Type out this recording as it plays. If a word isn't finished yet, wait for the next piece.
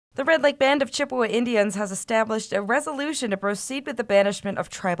The Red Lake Band of Chippewa Indians has established a resolution to proceed with the banishment of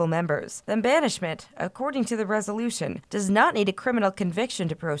tribal members. The banishment, according to the resolution, does not need a criminal conviction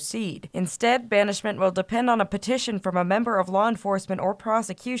to proceed. Instead, banishment will depend on a petition from a member of law enforcement or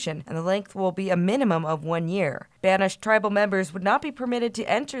prosecution, and the length will be a minimum of 1 year. Banished tribal members would not be permitted to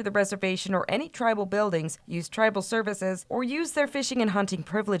enter the reservation or any tribal buildings, use tribal services, or use their fishing and hunting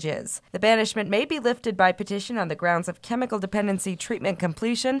privileges. The banishment may be lifted by petition on the grounds of chemical dependency treatment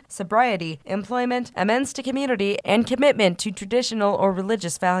completion, sobriety, employment, amends to community, and commitment to traditional or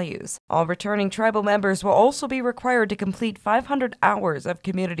religious values. All returning tribal members will also be required to complete 500 hours of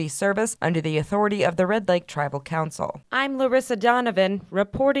community service under the authority of the Red Lake Tribal Council. I'm Larissa Donovan,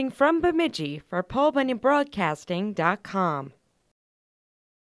 reporting from Bemidji for PaulBunyanBroadcasting.com.